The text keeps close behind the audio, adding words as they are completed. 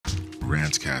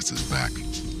Rantcast is back.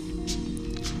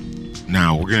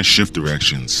 Now we're gonna shift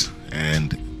directions,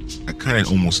 and I kind of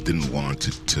almost didn't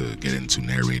want to get into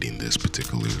narrating this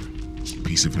particular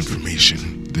piece of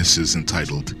information. This is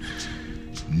entitled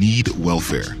Need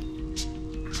Welfare: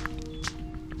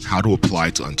 How to Apply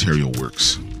to Ontario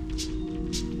Works.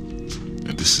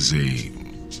 And this is a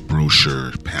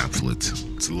brochure pamphlet.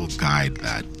 It's a little guide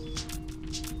that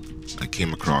I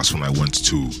came across when I went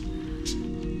to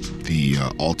the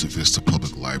Alta Vista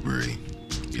Public Library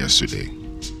yesterday.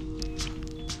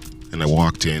 And I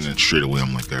walked in, and straight away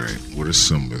I'm like, all right, are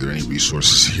there any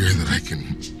resources here that I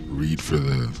can read for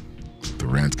the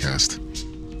Rantcast?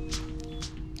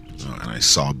 And I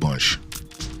saw a bunch.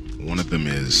 One of them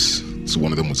was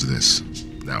this.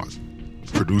 Now,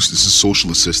 this is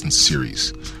Social Assistance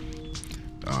Series.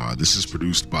 This is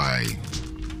produced by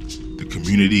the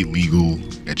Community Legal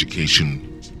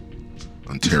Education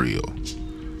Ontario.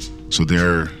 So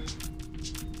the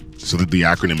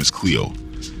acronym is CLEO.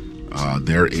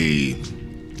 They're a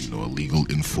legal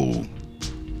info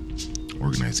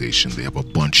organization. They have a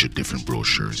bunch of different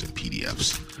brochures and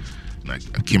PDFs. And I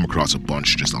came across a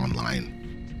bunch just online.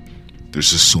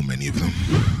 There's just so many of them.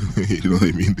 You know what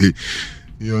I mean?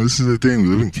 This is the thing. We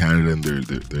live in Canada, and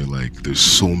they're like, there's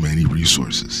so many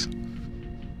resources.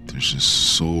 There's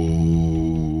just so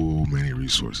many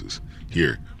resources.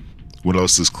 Here, what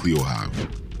else does CLEO have?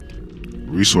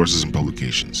 Resources and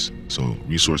publications. So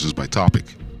resources by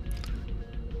topic: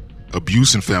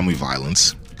 abuse and family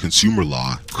violence, consumer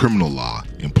law, criminal law,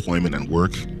 employment and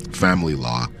work, family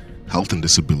law, health and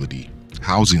disability,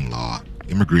 housing law,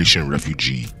 immigration and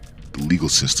refugee, the legal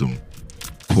system,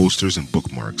 posters and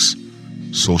bookmarks,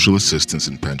 social assistance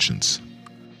and pensions.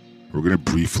 We're going to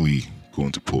briefly go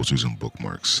into posters and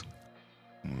bookmarks.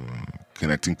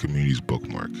 Connecting Communities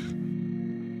bookmark.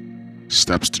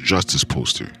 Steps to Justice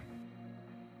poster.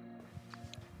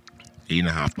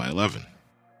 8.5 by 11.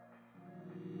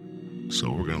 So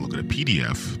we're going to look at a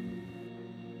PDF.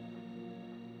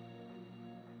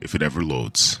 If it ever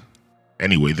loads.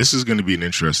 Anyway, this is going to be an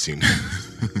interesting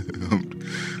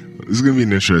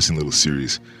little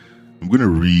series. I'm going to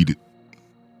read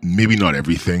maybe not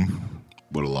everything,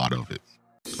 but a lot of it.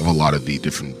 Of a lot of the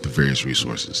various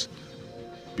resources.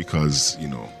 Because,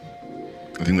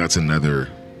 I think that's another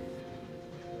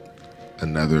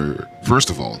first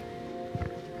of all,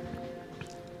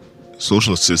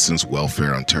 Social Assistance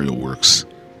Welfare Ontario Works,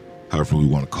 however we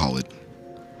want to call it.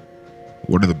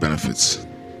 What are the benefits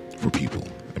for people?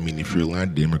 I mean, if you're a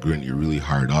landed immigrant, you're really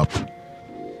hard up.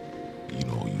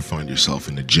 You find yourself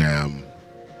in a jam.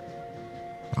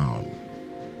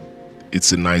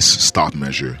 It's a nice stop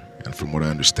measure, and from what I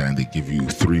understand, they give you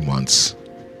 3 months.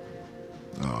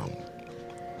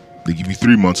 They give you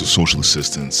 3 months of social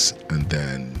assistance, and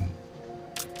then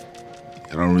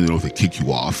I don't really know if they kick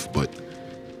you off, but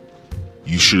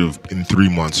you in 3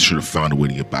 months, should have found a way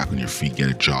to get back on your feet, get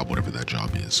a job, whatever that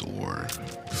job is, or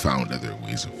found other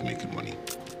ways of making money.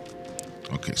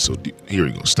 Okay, so here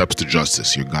we go. Steps to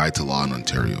Justice, your guide to law in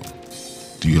Ontario.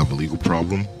 Do you have a legal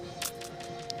problem?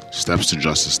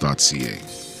 Stepstojustice.ca.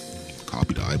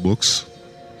 Copy to iBooks.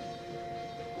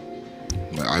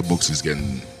 My iBooks is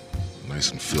getting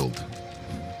nice and filled.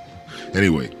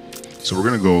 Anyway, so we're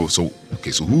going to go. So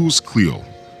who's CLEO?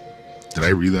 Did I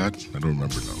read that? I don't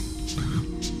remember now.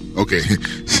 Okay,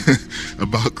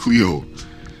 about CLEO.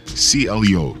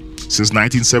 CLEO. Since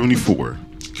 1974,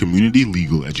 Community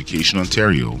Legal Education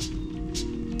Ontario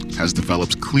has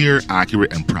developed clear,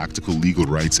 accurate, and practical legal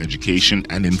rights education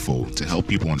and info to help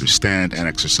people understand and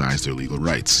exercise their legal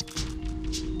rights.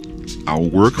 Our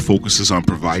work focuses on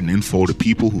providing info to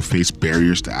people who face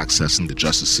barriers to accessing the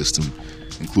justice system,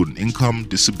 including income,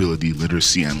 disability,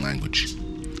 literacy, and language.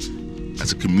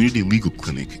 As a community legal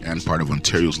clinic and part of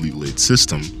Ontario's legal aid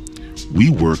system, we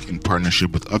work in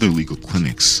partnership with other legal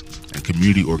clinics and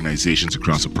community organizations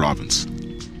across the province.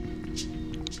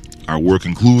 Our work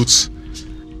includes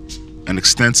an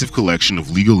extensive collection of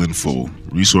legal info,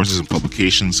 resources, and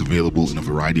publications available in a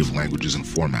variety of languages and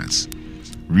formats.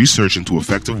 Research into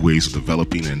effective ways of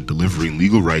developing and delivering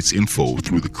legal rights info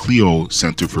through the CLEO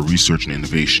Center for Research and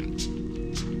Innovation.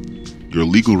 Your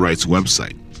legal rights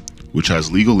website, which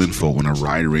has legal info on a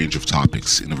wide range of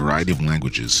topics in a variety of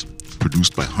languages,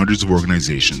 produced by hundreds of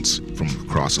organizations from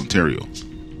across Ontario.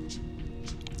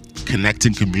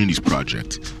 Connecting Communities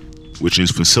Project, which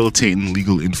is facilitating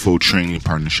legal info training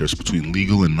partnerships between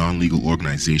legal and non-legal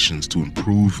organizations to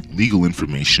improve legal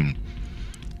information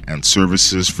and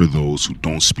services for those who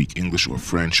don't speak English or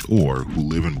French or who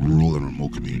live in rural and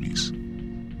remote communities.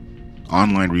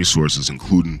 Online resources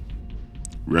including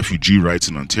refugee rights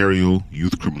in Ontario,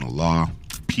 youth criminal law,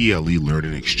 PLE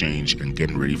Learning Exchange, and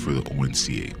getting ready for the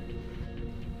ONCA.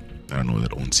 I don't know what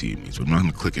that ONCA means, but I'm not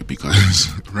going to click it because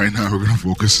right now we're going to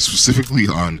focus specifically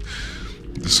on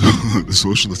the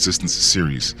social assistance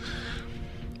series.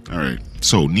 All right,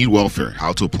 so need welfare,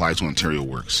 how to apply to Ontario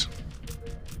Works.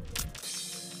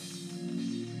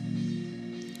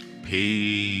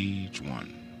 Page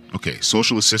 1. Okay,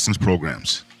 social assistance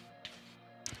programs.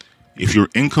 If your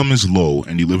income is low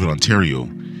and you live in Ontario,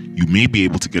 you may be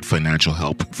able to get financial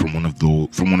help from one of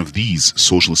these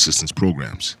social assistance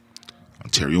programs.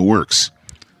 Ontario Works.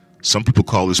 Some people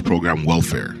call this program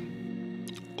welfare.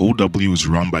 OW is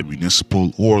run by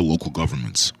municipal or local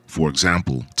governments, for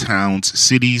example, towns,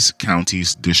 cities,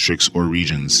 counties, districts, or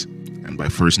regions, and by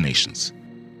First Nations.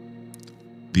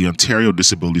 The Ontario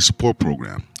Disability Support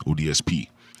Program, ODSP.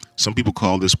 Some people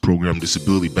call this program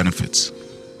disability benefits.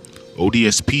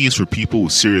 ODSP is for people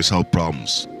with serious health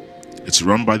problems. It's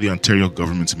run by the Ontario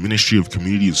government's Ministry of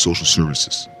Community and Social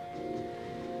Services.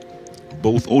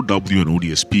 Both OW and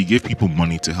ODSP give people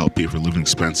money to help pay for living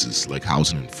expenses like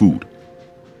housing and food.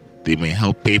 They may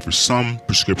help pay for some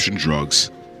prescription drugs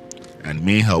and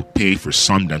may help pay for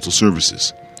some dental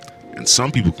services. And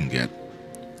some people can get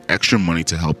extra money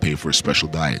to help pay for a special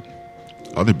diet.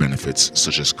 Other benefits,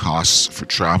 such as costs for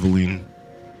traveling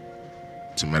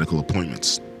to medical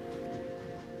appointments.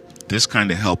 This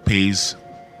kind of help pays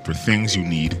for things you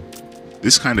need.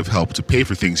 This kind of help to pay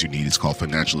for things you need is called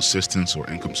financial assistance or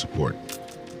income support.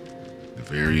 The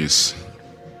various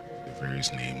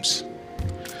names.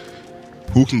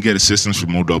 Who can get assistance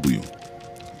from OW?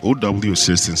 OW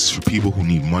assistance is for people who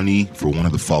need money for one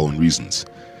of the following reasons.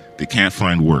 They can't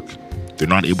find work. They're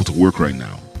not able to work right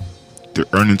now. They're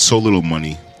earning so little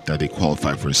money that they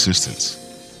qualify for assistance.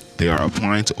 They are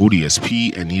applying to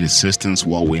ODSP and need assistance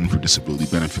while waiting for disability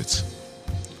benefits.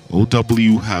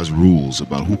 OW has rules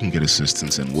about who can get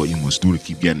assistance and what you must do to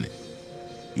keep getting it.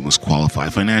 You must qualify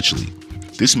financially.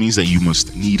 This means that you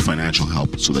must need financial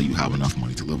help so that you have enough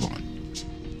money to live on.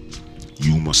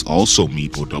 You must also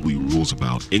meet OW rules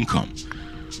about income,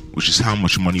 which is how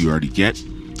much money you already get,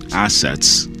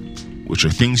 assets, which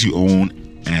are things you own,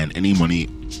 and any money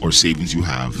or savings you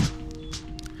have.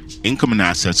 Income and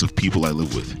assets of people I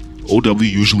live with. OW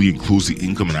usually includes the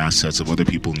income and assets of other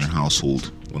people in your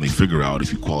household when they figure out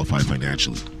if you qualify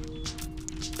financially.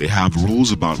 They have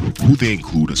rules about who they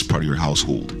include as part of your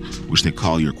household, which they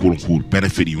call your quote-unquote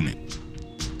benefit unit.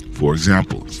 For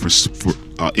example,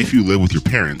 if you live with your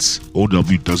parents,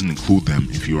 OW doesn't include them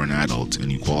if you are an adult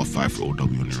and you qualify for OW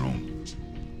on your own.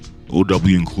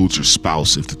 OW includes your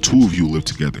spouse if the two of you live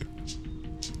together.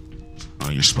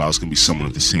 Your spouse can be someone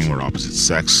of the same or opposite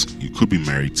sex. You could be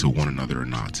married to one another or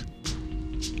not.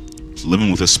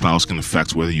 Living with a spouse can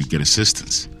affect whether you get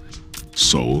assistance.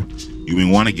 So, you may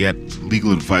want to get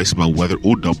legal advice about whether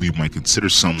OW might consider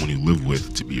someone you live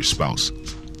with to be your spouse.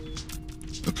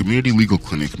 A community legal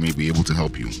clinic may be able to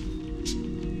help you.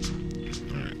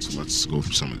 Alright, so let's go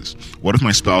through some of this. What if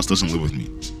my spouse doesn't live with me?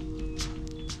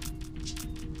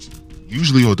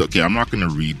 Usually, okay, I'm not going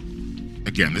to read.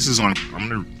 Again, I'm going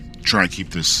to try and keep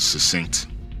this succinct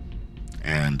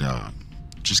and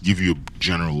just give you a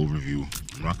general overview.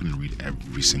 I'm not going to read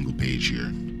every single page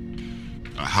here.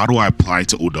 How do I apply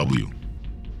to OW?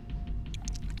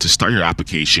 To start your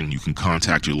application, you can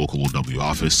contact your local OW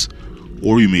office,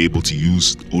 or you may be able to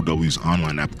use OW's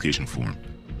online application form.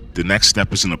 The next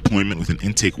step is an appointment with an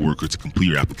intake worker to complete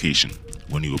your application.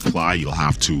 When you apply, you'll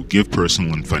have to give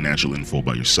personal and financial info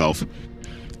about yourself,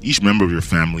 each member of your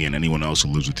family, and anyone else who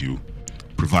lives with you.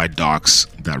 Provide docs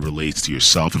that relates to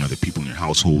yourself and other people in your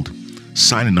household.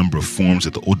 Sign a number of forms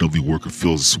that the OW worker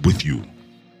fills with you.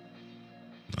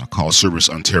 Call Service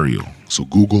Ontario. So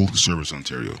Google Service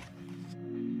Ontario.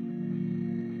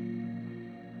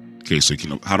 Okay, so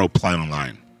how to apply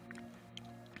online.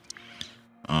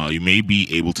 You may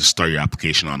be able to start your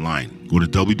application online. Go to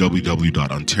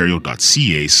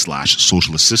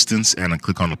www.ontario.ca/social assistance and then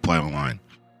click on Apply Online.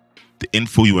 The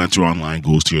info you enter online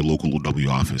goes to your local OW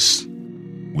office.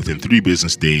 Within 3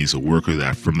 business days, a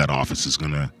worker from that office is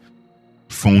going to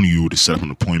phone you to set up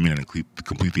an appointment and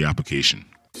complete the application.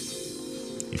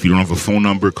 If you don't have a phone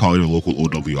number, call your local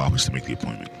OW office to make the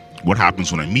appointment. What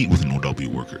happens when I meet with an OW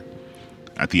worker?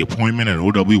 At the appointment, an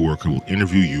OW worker will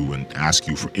interview you and ask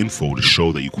you for info to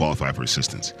show that you qualify for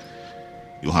assistance.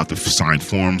 You'll have to sign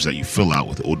forms that you fill out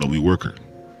with the OW worker.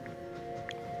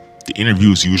 The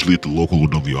interview is usually at the local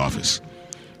OW office.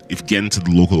 If getting to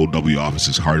the local OW office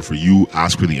is hard for you,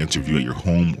 ask for the interview at your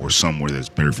home or somewhere that's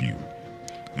better for you.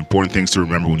 Important things to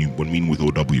remember when meeting with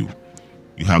OW.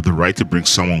 You have the right to bring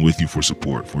someone with you for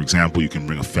support. For example, you can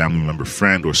bring a family member,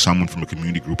 friend, or someone from a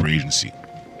community group or agency.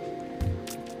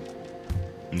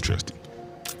 Interesting.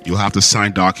 You'll have to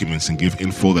sign documents and give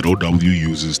info that OW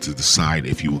uses to decide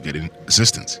if you will get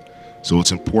assistance. So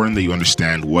it's important that you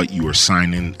understand what you are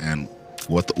signing and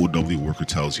what the OW worker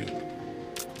tells you.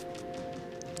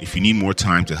 If you need more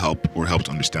time to help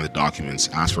to understand the documents,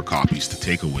 ask for copies to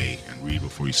take away and read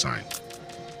before you sign.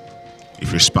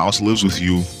 If your spouse lives with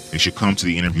you, they should come to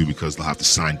the interview because they'll have to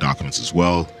sign documents as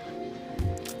well.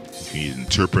 If you need an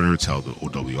interpreter, tell the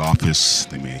OW office.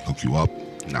 They may hook you up.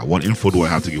 Now, what info do I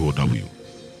have to give OW?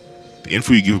 The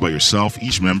info you give about yourself,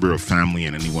 each member of family,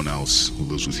 and anyone else who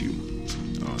lives with you.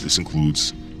 This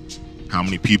includes how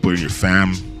many people are in your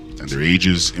fam and their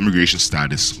ages, immigration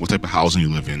status, what type of housing you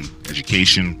live in,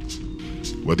 education,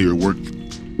 whether you're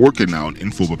working now, and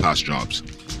info about past jobs.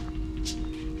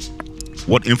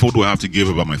 What info do I have to give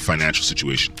about my financial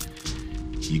situation?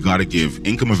 You got to give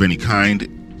income of any kind,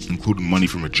 including money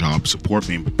from a job, support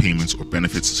payments or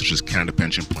benefits such as Canada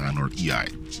Pension Plan or EI,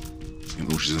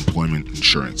 which is employment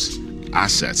insurance.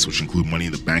 Assets, which include money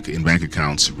in bank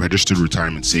accounts, registered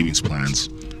retirement savings plans,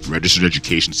 registered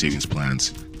education savings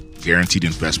plans, guaranteed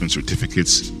investment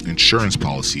certificates, insurance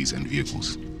policies, and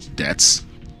vehicles. Debts,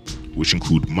 which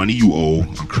include money you owe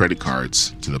on credit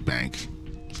cards to the bank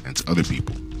and to other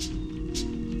people.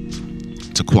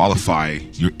 To qualify,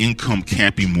 your income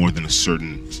can't be more than a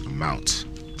certain amount.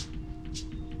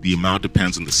 The amount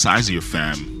depends on the size of your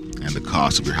fam and the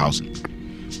cost of your housing.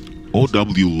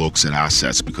 OW looks at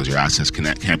assets because your assets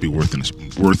can't be worth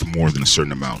more than a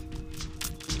certain amount.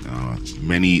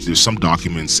 There's some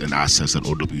documents and assets that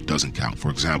OW doesn't count. For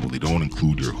example, they don't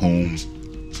include your home,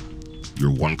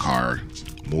 your one car,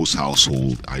 most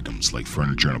household items like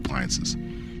furniture and appliances.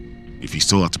 If you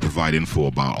still have to provide info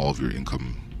about all of your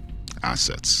income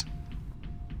assets.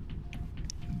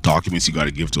 Documents you got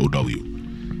to give to OW.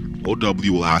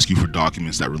 OW will ask you for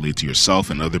documents that relate to yourself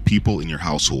and other people in your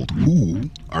household who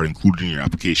are included in your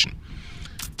application.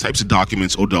 Types of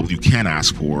documents OW can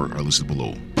ask for are listed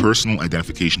below. Personal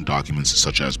identification documents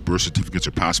such as birth certificates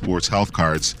or passports, health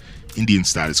cards, Indian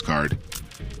status card,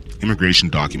 immigration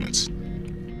documents.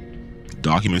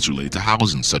 Documents related to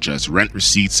housing such as rent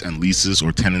receipts and leases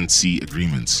or tenancy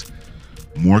agreements,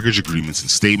 mortgage agreements and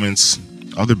statements,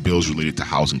 other bills related to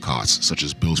housing costs such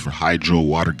as bills for hydro,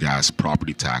 water, gas,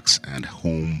 property tax, and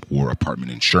home or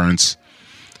apartment insurance,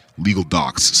 legal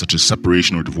docs such as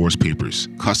separation or divorce papers,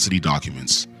 custody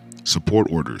documents,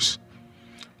 support orders,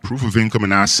 proof of income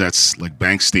and assets like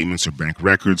bank statements or bank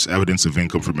records, evidence of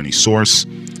income from any source,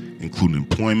 including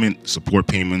employment, support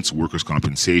payments, workers'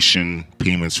 compensation,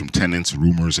 payments from tenants,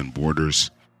 roomers, and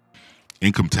boarders,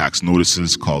 income tax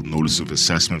notices called Notice of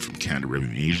Assessment from Canada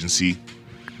Revenue Agency,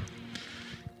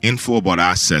 info about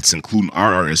assets including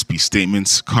RRSP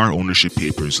statements, car ownership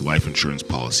papers, life insurance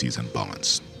policies, and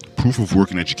bonds, proof of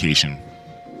work and education,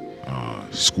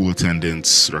 school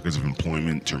attendance, records of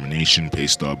employment, termination, pay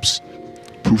stubs,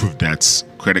 proof of debts,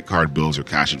 credit card bills or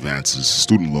cash advances,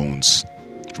 student loans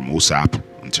from OSAP,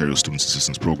 Ontario Student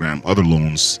Assistance Program, other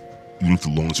loans, even if the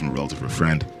loan is from a relative or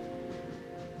friend.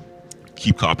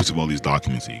 Keep copies of all these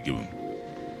documents that you give them.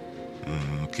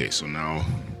 Okay, so now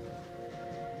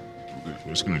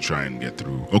we're just going to try and get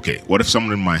through. Okay, what if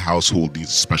someone in my household needs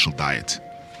a special diet?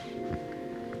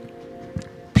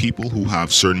 People who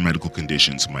have certain medical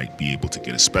conditions might be able to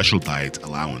get a special diet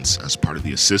allowance as part of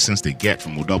the assistance they get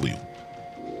from OW.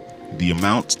 The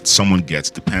amount someone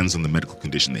gets depends on the medical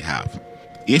condition they have.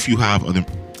 If you have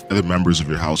other members of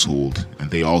your household and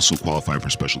they also qualify for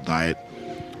a special diet,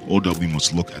 OW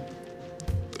must look at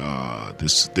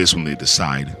this when they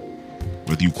decide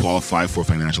whether you qualify for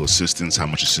financial assistance, how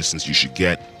much assistance you should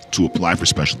get. To apply for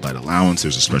special diet allowance,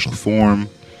 there's a special form.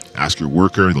 Ask your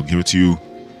worker, they'll give it to you.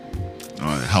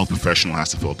 The health professional has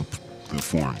to fill out the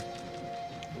form.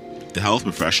 The health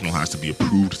professional has to be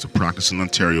approved to practice in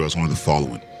Ontario as one of the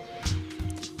following: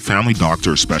 family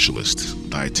doctor or specialist,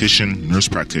 dietitian, nurse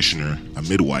practitioner, a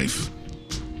midwife.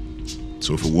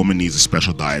 So if a woman needs a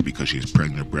special diet because she's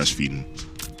pregnant or breastfeeding,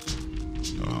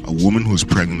 a woman who is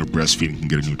pregnant or breastfeeding can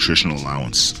get a nutritional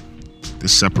allowance.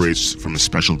 This separates from a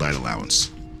special diet allowance.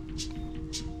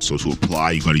 So to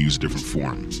apply, you got to use a different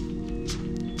form.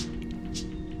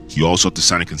 You also have to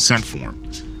sign a consent form.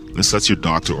 This lets your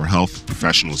doctor or health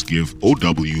professionals give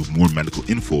OW more medical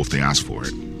info if they ask for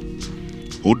it.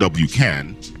 OW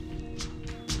can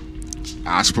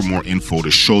ask for more info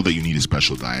to show that you need a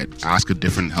special diet. Ask a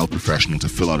different health professional to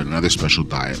fill out another special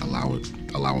diet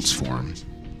allowance form.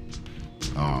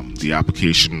 The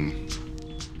application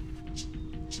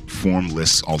form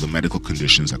lists all the medical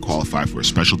conditions that qualify for a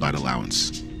special diet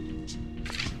allowance.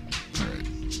 All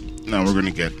right. Now we're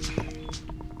going to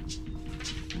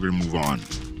move on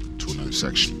to another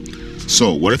section.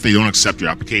 So what if they don't accept your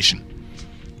application?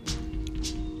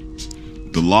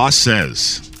 The law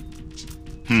says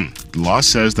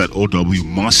that OW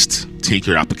must take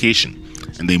your application,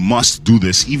 and they must do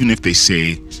this even if they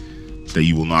say that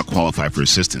you will not qualify for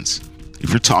assistance. If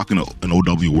you're talking to an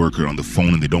OW worker on the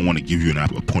phone and they don't want to give you an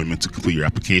appointment to complete your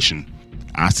application,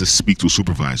 ask to speak to a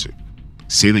supervisor.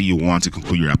 Say that you want to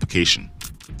complete your application.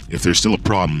 If there's still a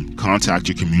problem, contact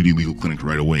your community legal clinic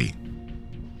right away.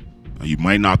 You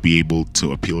might not be able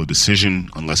to appeal a decision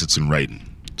unless it's in writing.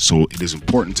 So it is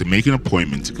important to make an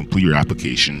appointment to complete your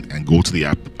application and go to the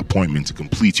appointment to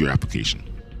complete your application.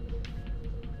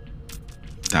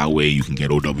 That way you can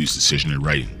get OW's decision in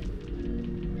writing.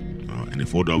 And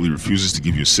if OW refuses to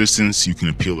give you assistance, you can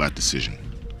appeal that decision.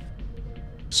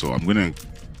 So I'm going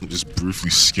to just briefly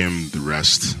skim the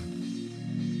rest.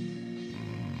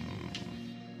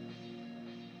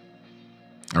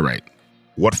 All right.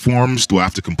 What forms do I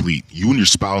have to complete? You and your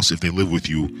spouse, if they live with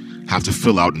you, have to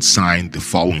fill out and sign the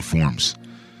following forms.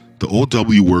 The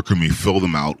OW worker may fill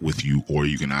them out with you, or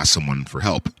you can ask someone for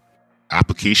help.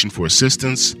 Application for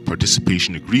assistance,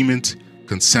 participation agreement,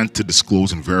 consent to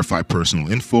disclose and verify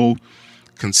personal info,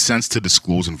 consents to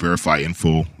disclose and verify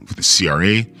info for the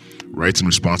CRA, rights and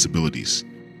responsibilities.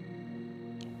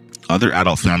 Other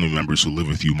adult family members who live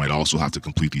with you might also have to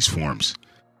complete these forms.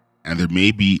 And there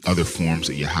may be other forms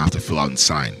that you have to fill out and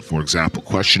sign. For example,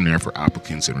 questionnaire for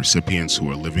applicants and recipients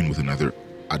who are living with another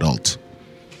adult.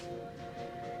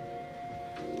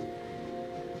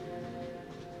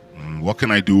 What can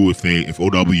I do if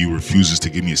OW refuses to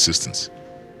give me assistance?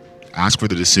 Ask for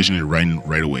the decision in writing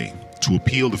right away. To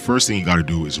appeal, the first thing you got to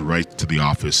do is write to the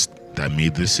office that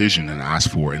made the decision and ask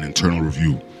for an internal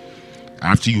review.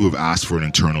 After you have asked for an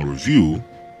internal review,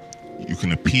 you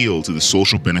can appeal to the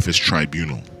Social Benefits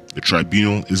Tribunal. The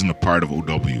tribunal isn't a part of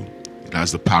OW. It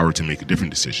has the power to make a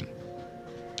different decision.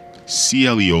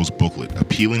 CLEO's booklet,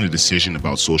 Appealing a Decision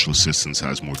About Social Assistance,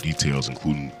 has more details,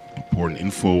 including important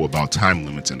info about time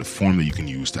limits and a form that you can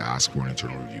use to ask for an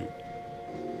internal review.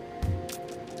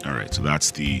 All right, so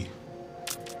that's the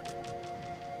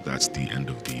end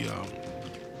of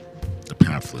the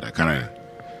pamphlet. I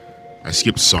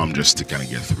skipped some just to kind of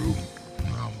get through.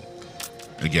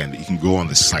 Again, you can go on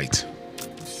the site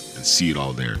and see it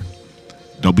all there.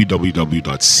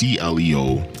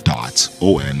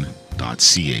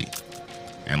 www.cleo.on.ca.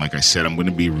 And like I said, I'm going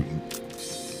to be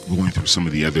going through some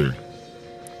of the other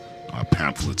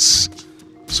pamphlets,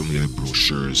 some of the other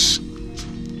brochures,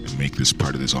 and make this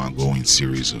part of this ongoing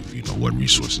series of what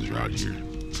resources are out here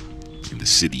in the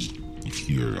city. If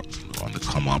you're on the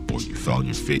come up, or you fell on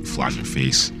your flat on your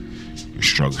face, you're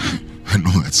struggling. I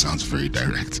know that sounds very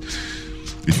direct.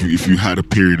 If you had a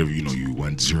period of you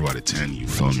went 0 out of 10, you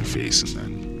fell on your face, and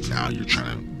then now you're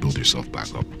trying to build yourself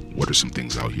back up, what are some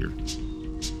things out here?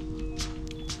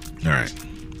 All right,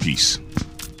 peace.